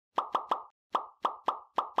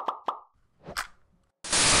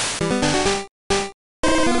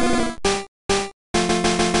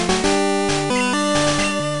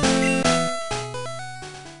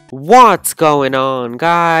What's going on,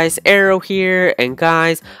 guys? Aero here, and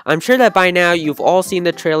guys, I'm sure that by now you've all seen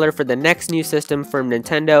the trailer for the next new system from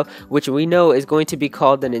Nintendo, which we know is going to be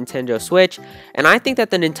called the Nintendo Switch, and I think that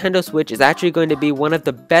the Nintendo Switch is actually going to be one of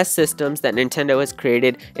the best systems that Nintendo has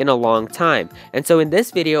created in a long time. And so in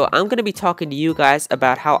this video, I'm going to be talking to you guys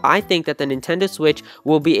about how I think that the Nintendo Switch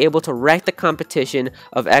will be able to wreck the competition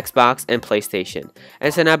of Xbox and PlayStation.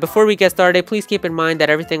 And so now, before we get started, please keep in mind that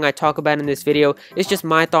everything I talk about in this video is just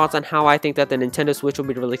my thoughts on how I think that the Nintendo Switch will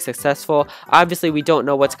be really successful. Obviously, we don't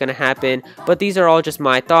know what's going to happen, but these are all just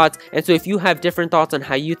my thoughts. And so if you have different thoughts on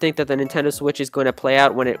how you think that the Nintendo Switch is going to play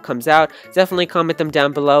out when it comes out, definitely comment them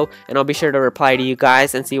down below, and I'll be sure to reply to you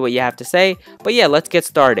guys and see what you have to say. But yeah, let's get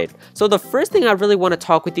started. So the first thing I really want to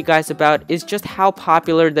talk with you guys about is just how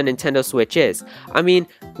popular the Nintendo Switch is. I mean,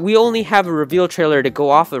 we only have a reveal trailer to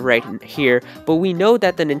go off of right here, but we know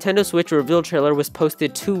that the Nintendo Switch reveal trailer was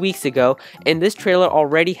posted 2 weeks ago, and this trailer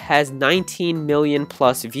already has 19 million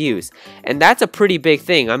plus views, and that's a pretty big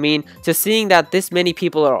thing. I mean, to seeing that this many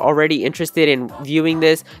people are already interested in viewing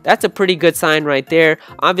this, that's a pretty good sign right there.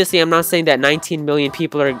 Obviously, I'm not saying that 19 million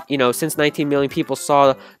people are, since 19 million people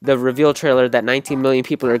saw the reveal trailer, that 19 million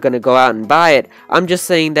people are going to go out and buy it. I'm just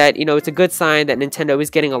saying that, it's a good sign that Nintendo is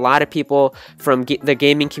getting a lot of people from the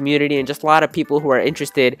gaming community and just a lot of people who are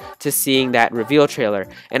interested to seeing that reveal trailer.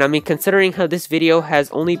 And I mean, considering how this video has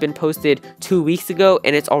only been posted 2 weeks ago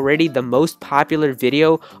and it's already the most popular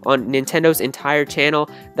video on Nintendo's entire channel,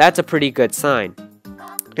 that's a pretty good sign.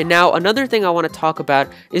 And now, another thing I want to talk about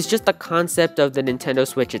is just the concept of the Nintendo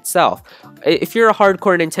Switch itself. If you're a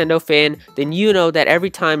hardcore Nintendo fan, then you know that every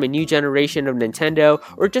time a new generation of Nintendo,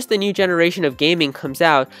 or just a new generation of gaming comes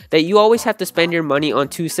out, that you always have to spend your money on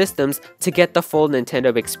two systems to get the full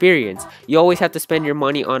Nintendo experience. You always have to spend your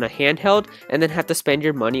money on a handheld, and then have to spend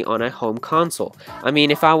your money on a home console. I mean,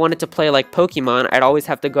 if I wanted to play like Pokemon, I'd always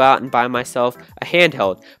have to go out and buy myself a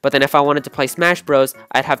handheld. But then if I wanted to play Smash Bros,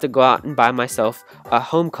 I'd have to go out and buy myself a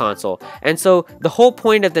home console. And so the whole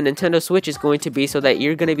point of the Nintendo Switch is going to be so that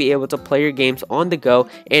you're going to be able to play your games on the go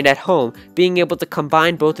and at home, being able to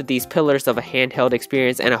combine both of these pillars of a handheld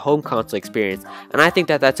experience and a home console experience. And I think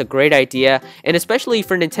that that's a great idea, and especially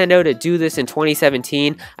for Nintendo to do this in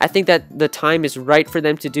 2017, I think that the time is right for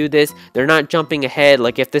them to do this. They're not jumping ahead.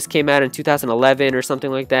 Like if this came out in 2011 or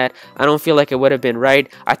something like that, I don't feel like it would have been right.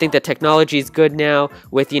 I think the technology is good now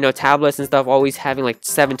with, tablets and stuff always having like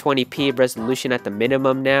 720p resolution at the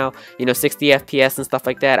minimum now, 60 FPS and stuff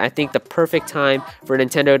like that. I think the perfect time for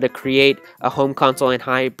Nintendo to create a home console and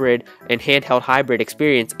hybrid and handheld hybrid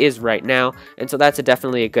experience is right now, and so that's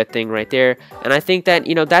definitely a good thing right there. And I think that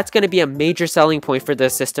that's going to be a major selling point for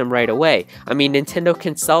this system right away. I mean, Nintendo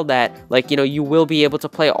can sell that, like you will be able to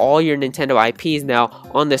play all your Nintendo IPs now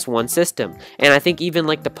on this one system. And I think even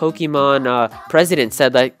like the Pokemon president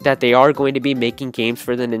said that they are going to be making games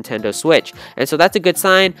for the Nintendo Switch, and so that's a good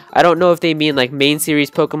sign. I don't know if they mean like main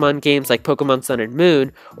series Pokemon games like Pokemon Sun and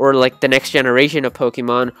Moon, or like the next generation of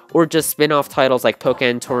Pokemon, or just spin-off titles like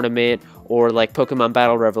Pokemon Tournament or like Pokemon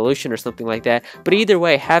Battle Revolution or something like that. But either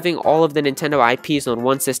way, having all of the Nintendo IPs on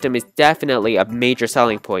one system is definitely a major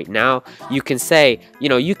selling point. Now you can say,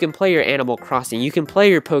 you can play your Animal Crossing, you can play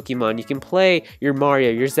your Pokemon, you can play your Mario,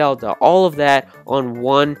 your Zelda, all of that on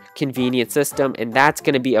one convenient system, and that's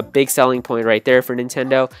going to be a big selling point right there for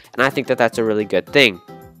Nintendo, and I think that that's a really good thing.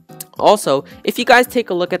 Also, if you guys take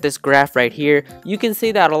a look at this graph right here, you can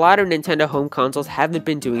see that a lot of Nintendo home consoles haven't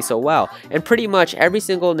been doing so well, and pretty much every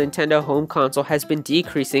single Nintendo home console has been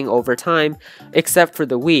decreasing over time, except for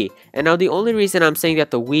the Wii. And now the only reason I'm saying that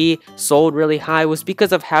the Wii sold really high was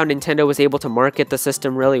because of how Nintendo was able to market the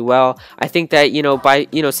system really well. I think that, by,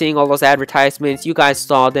 seeing all those advertisements, you guys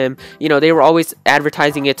saw them, they were always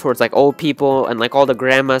advertising it towards like old people and like all the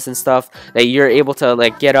grandmas and stuff, that you're able to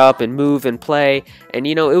like get up and move and play, and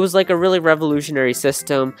it was like a really revolutionary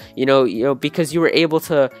system, because you were able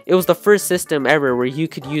to, it was the first system ever where you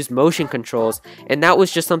could use motion controls, and that was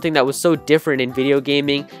just something that was so different in video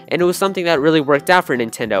gaming, and it was something that really worked out for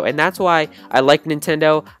Nintendo, and that's why I like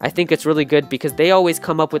Nintendo. I think it's really good because they always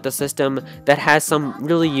come up with a system that has some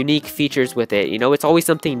really unique features with it. It's always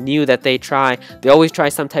something new that they try. They always try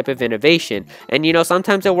some type of innovation, and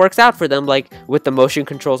sometimes it works out for them, like with the motion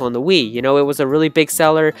controls on the Wii. It was a really big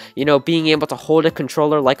seller, being able to hold a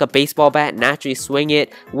controller like a baseball bat and actually swing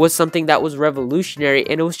it was something that was revolutionary,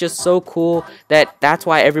 and it was just so cool that's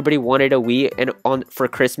why everybody wanted a Wii for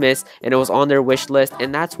Christmas, and it was on their wish list,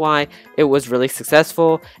 and that's why it was really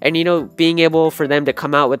successful. And you know, being able for them to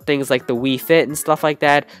come out with things like the Wii Fit and stuff like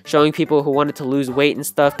that, showing people who wanted to lose weight and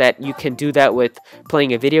stuff that you can do that with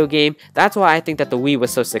playing a video game, that's why I think that the Wii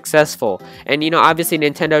was so successful. And you know, obviously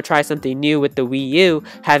Nintendo tried something new with the Wii U,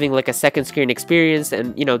 having like a second screen experience,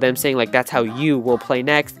 and you know, them saying like that's how you will play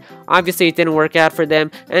next. Obviously it didn't work out for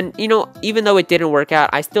them, and you know, even though it didn't work out,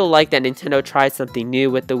 I still like that Nintendo tried something new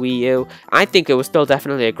with the Wii U. I think it was still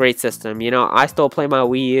definitely a great system. You know, I still play my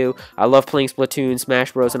Wii U. I love playing Splatoon,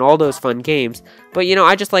 Smash Bros, and all those fun games. But you know,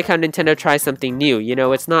 I just like how Nintendo tries something new. You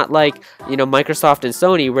know, it's not like, you know, Microsoft and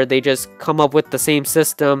Sony where they just come up with the same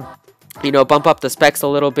system, you know, bump up the specs a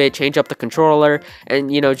little bit, change up the controller,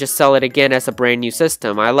 and, you know, just sell it again as a brand new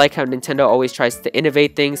system. I like how Nintendo always tries to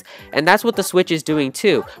innovate things, and that's what the Switch is doing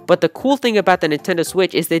too. But the cool thing about the Nintendo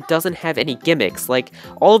Switch is it doesn't have any gimmicks. Like,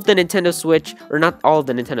 all of the Nintendo Switch, or not all of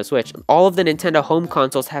the Nintendo Switch, all of the Nintendo home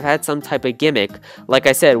consoles have had some type of gimmick. Like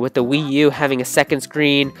I said, with the Wii U having a second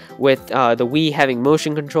screen, with the Wii having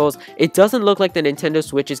motion controls, it doesn't look like the Nintendo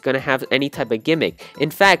Switch is going to have any type of gimmick.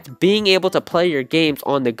 In fact, being able to play your games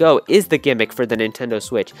on the go is the gimmick for the Nintendo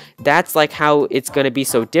Switch. That's like how it's going to be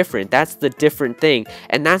so different. That's the different thing,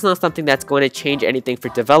 and that's not something that's going to change anything for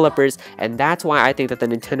developers, and that's why I think that the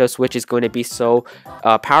Nintendo Switch is going to be so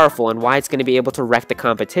powerful, and why it's going to be able to wreck the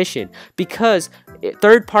competition. Because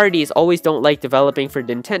third parties always don't like developing for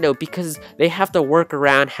Nintendo because they have to work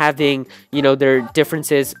around having, you know, their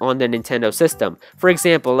differences on the Nintendo system. For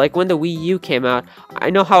example, like when the Wii U came out, I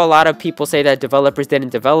know how a lot of people say that developers didn't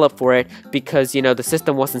develop for it because, you know, the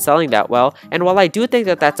system wasn't selling that well. And while I do think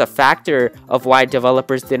that that's a factor of why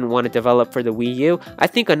developers didn't want to develop for the Wii U, I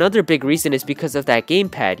think another big reason is because of that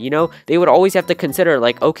gamepad. You know, they would always have to consider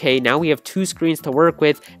like, okay, now we have two screens to work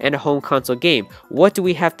with and a home console game. What do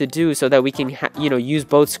we have to do so that we can, you know, use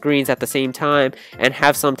both screens at the same time and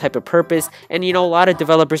have some type of purpose? And you know, a lot of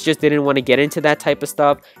developers just didn't want to get into that type of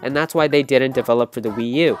stuff, and that's why they didn't develop for the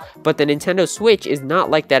Wii U. But the Nintendo Switch is not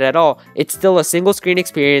like that at all. It's still a single screen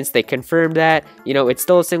experience. They confirmed that, you know, it's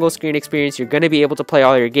still a single screen experience. You're going to be able to play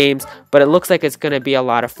all your games, but it looks like it's going to be a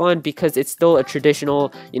lot of fun because it's still a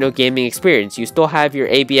traditional, you know, gaming experience. You still have your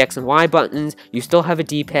A, B, X, and Y buttons, you still have a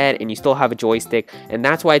D-pad, and you still have a joystick, and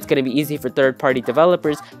that's why it's going to be easy for third-party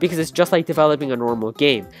developers, because it's just like developing a normal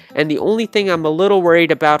game. And the only thing I'm a little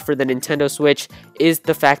worried about for the Nintendo Switch is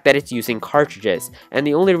the fact that it's using cartridges. And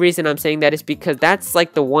the only reason I'm saying that is because that's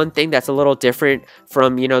like the one thing that's a little different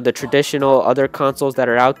from, you know, the traditional other consoles that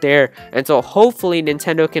are out there. And so hopefully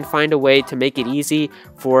Nintendo can find a way to make it easy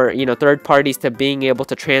for, you know, third parties to being able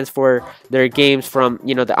to transfer their games from,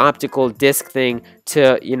 you know, the optical disc thing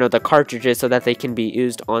to, you know, the cartridges so that they can be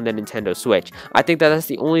used on the Nintendo Switch. I think that that's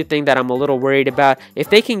the only thing that I'm a little worried about. If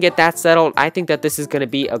they can get that settled, I think that this is going to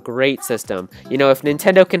be a great system. You know, if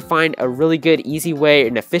Nintendo can find a really good, easy way,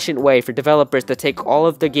 an efficient way for developers to take all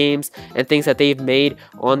of the games and things that they've made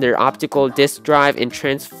on their optical disc drive and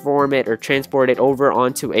transform it or transport it over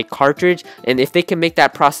onto a cartridge, and if they can make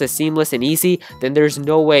that process seamless and easy, then there's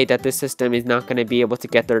no way that this system is not going to be able to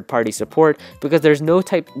get third-party support, because there's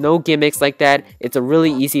no gimmicks like that. It's a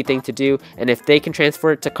really easy thing to do, and if they can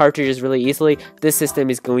transfer it to cartridges really easily, this system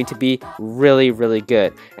is going to be really, really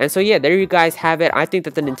good. And so yeah, there you guys have it. I think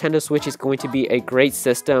that the Nintendo Switch is going to be a great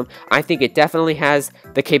system. I think it definitely has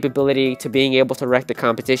the capability to being able to wreck the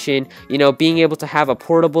competition. You know, being able to have a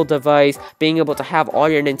portable device, being able to have all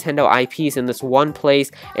your Nintendo IPs in this one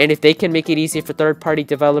place, and if they can make it easy for third-party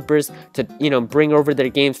developers to, you know, bring over their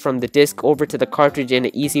games from the disc over to the cartridge in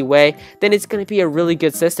an easy way, then it's going to be a really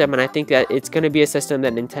good system. And I think that it's going to be a system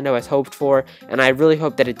that Nintendo has hoped for, and I really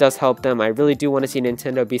hope that it does help them. I really do want to see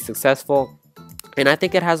Nintendo be successful. And I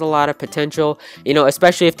think it has a lot of potential, you know,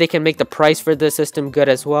 especially if they can make the price for the system good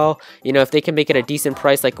as well. You know, if they can make it a decent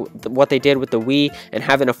price like what they did with the Wii and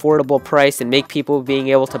have an affordable price and make people being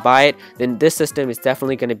able to buy it, then this system is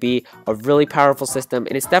definitely going to be a really powerful system,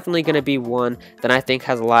 and it's definitely going to be one that I think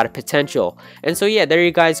has a lot of potential. And so yeah, there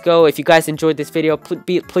you guys go. If you guys enjoyed this video,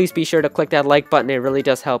 please be sure to click that like button. It really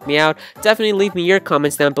does help me out. Definitely leave me your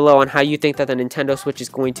comments down below on how you think that the Nintendo Switch is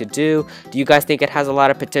going to do. Do you guys think it has a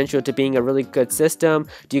lot of potential to being a really good system?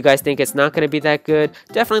 Do you guys think it's not going to be that good?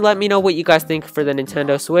 Definitely let me know what you guys think for the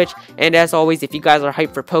Nintendo Switch. And as always, if you guys are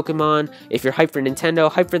hyped for Pokemon, if you're hyped for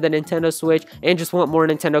Nintendo, hyped for the Nintendo Switch, and just want more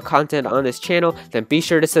Nintendo content on this channel, then be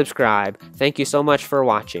sure to subscribe. Thank you so much for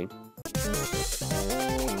watching.